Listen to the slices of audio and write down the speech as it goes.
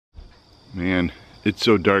Man, it's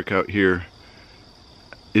so dark out here.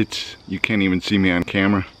 You can't even see me on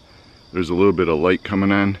camera. There's a little bit of light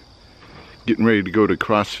coming on. Getting ready to go to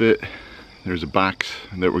CrossFit. There's a box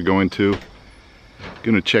that we're going to.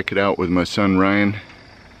 Gonna check it out with my son Ryan.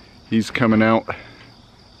 He's coming out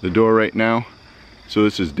the door right now. So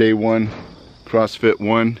this is day one, CrossFit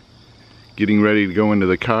 1. Getting ready to go into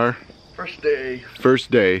the car. First day. First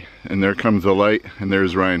day, and there comes the light, and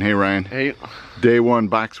there's Ryan. Hey Ryan. Hey. Day one,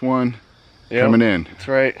 box 1. Yep, coming in. That's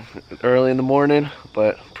right. Early in the morning,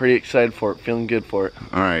 but pretty excited for it. Feeling good for it.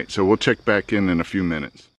 All right, so we'll check back in a few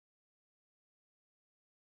minutes.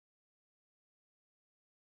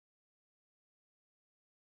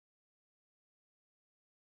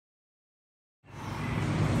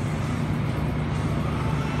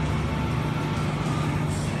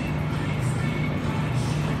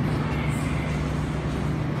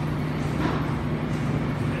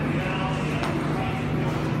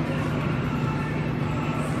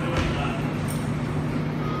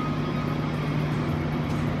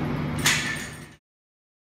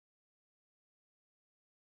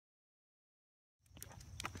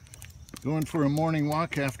 Going for a morning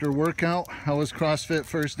walk after workout. How was CrossFit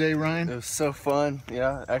first day, Ryan? It was so fun.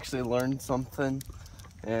 Yeah, actually learned something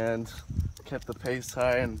and kept the pace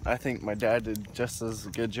high, and I think my dad did just as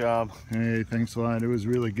good job. Hey, thanks a lot. It was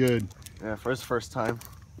really good. Yeah, for his first time.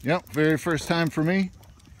 Yep, very first time for me.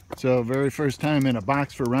 So very first time in a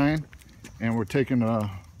box for Ryan, and we're taking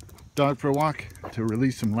a dog for a walk to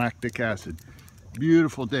release some lactic acid.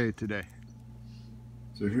 Beautiful day today.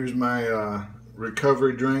 So here's my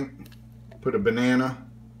recovery drink. Put a banana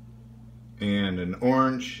and an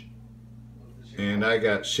orange, and I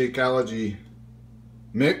got Shakeology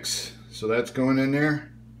mix, so that's going in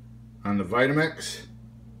there on the Vitamix.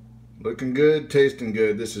 Looking good, tasting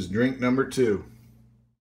good. This is drink number 2.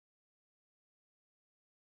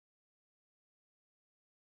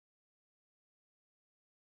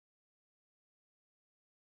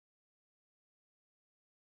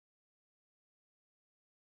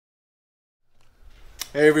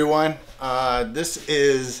 Hey everyone, this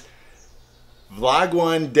is vlog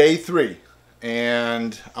 1 day 3,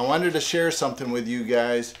 and I wanted to share something with you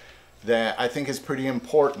guys that I think is pretty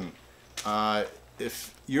important.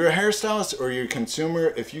 If you're a hairstylist or you're a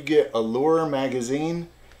consumer, if you get Allure Magazine,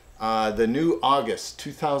 the new August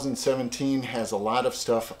 2017 has a lot of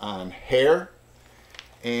stuff on hair,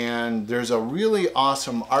 and there's a really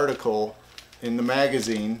awesome article in the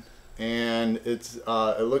magazine, and it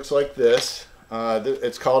looks like this.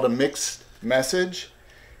 It's called A Mixed Message,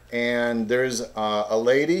 and there's a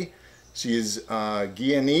lady. She's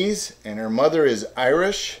Guyanese, and her mother is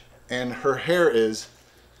Irish, and her hair is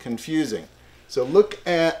confusing. So look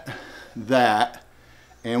at that,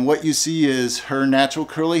 and what you see is her natural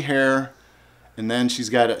curly hair, and then she's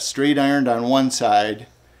got it straight ironed on one side,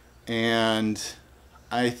 and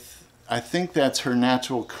I think that's her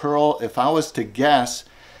natural curl. If I was to guess,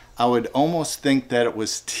 I would almost think that it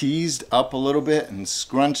was teased up a little bit and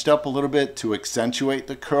scrunched up a little bit to accentuate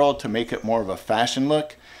the curl to make it more of a fashion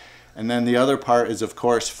look. And then the other part is of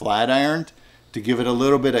course flat ironed to give it a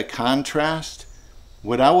little bit of contrast.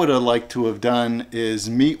 What I would have liked to have done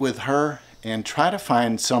is meet with her and try to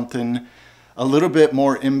find something a little bit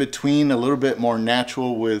more in between, a little bit more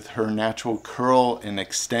natural with her natural curl and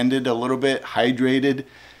extended a little bit, hydrated.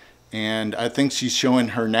 And I think she's showing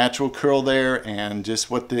her natural curl there, and just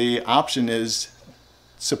what the option is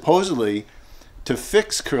supposedly to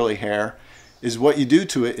fix curly hair is what you do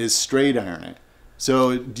to it is straight iron it.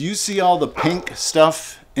 So do you see all the pink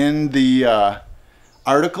stuff in the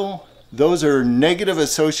article? Those are negative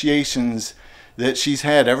associations that she's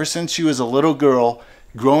had ever since she was a little girl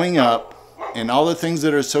growing up, and all the things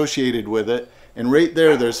that are associated with it. And right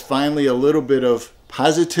there, there's finally a little bit of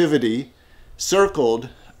positivity circled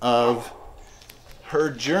of her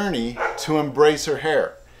journey to embrace her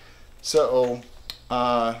hair. So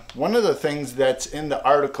one of the things that's in the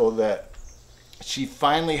article that she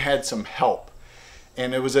finally had some help,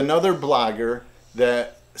 and it was another blogger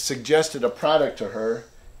that suggested a product to her,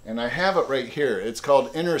 and I have it right here. It's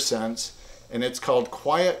called Innersense, and it's called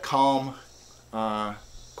Quiet Calm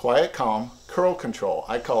Curl Control.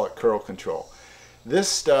 I call it Curl Control. This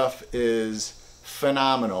stuff is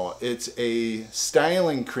phenomenal. It's a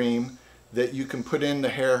styling cream that you can put in the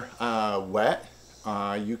hair wet.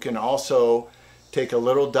 You can also take a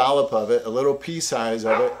little dollop of it, a little pea size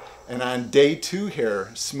of it, and on day 2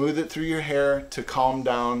 hair, smooth it through your hair to calm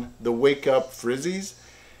down the wake up frizzies.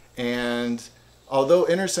 And although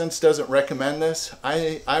Innersense doesn't recommend this,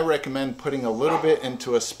 I recommend putting a little bit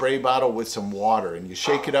into a spray bottle with some water, and you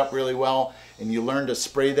shake it up really well and you learn to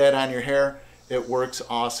spray that on your hair. it works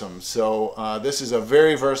awesome. So this is a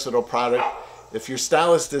very versatile product. If your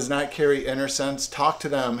stylist does not carry Innersense, talk to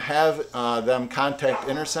them, have them contact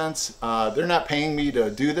Innersense. They're not paying me to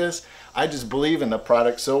do this. I just believe in the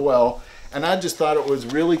product so well. And I just thought it was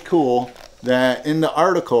really cool that in the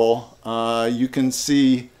article, you can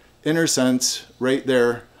see Innersense right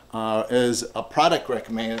there as a product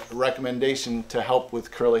recommendation to help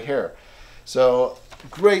with curly hair. So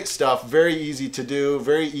great stuff, very easy to do,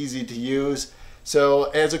 very easy to use. So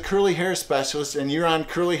as a curly hair specialist, and you're on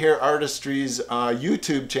Curly Hair Artistry's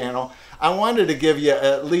YouTube channel, I wanted to give you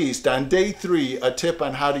at least on day 3 a tip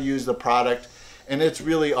on how to use the product, and it's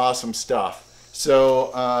really awesome stuff.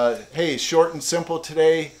 So hey, short and simple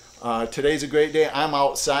today. Today's a great day. I'm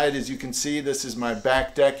outside, as you can see. This is my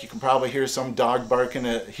back deck. You can probably hear some dog barking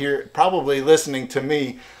here, probably listening to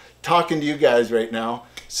me talking to you guys right now.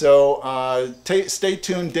 So stay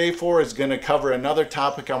tuned. Day 4 is going to cover another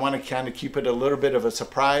topic. I want to kind of keep it a little bit of a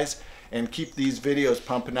surprise and keep these videos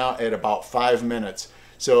pumping out at about 5 minutes.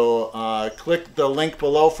 So click the link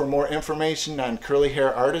below for more information on Curly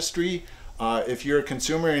Hair Artistry. If you're a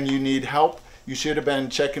consumer and you need help, you should have been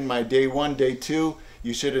checking my day 1, day 2.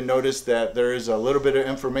 You should have noticed that there is a little bit of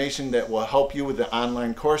information that will help you with the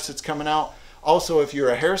online course that's coming out. Also, if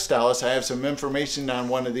you're a hairstylist, I have some information on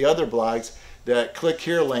one of the other blogs. That click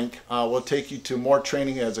here link will take you to more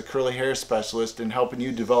training as a curly hair specialist and helping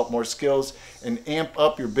you develop more skills and amp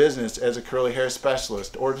up your business as a curly hair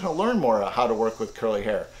specialist, or to learn more how to work with curly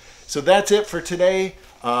hair. So that's it for today.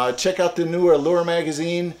 Check out the new Allure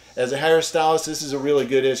Magazine. As a hairstylist, this is a really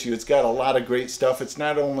good issue. It's got a lot of great stuff. It's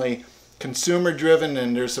not only consumer driven,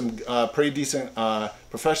 and there's some pretty decent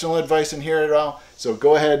professional advice in here at all. So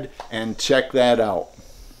go ahead and check that out.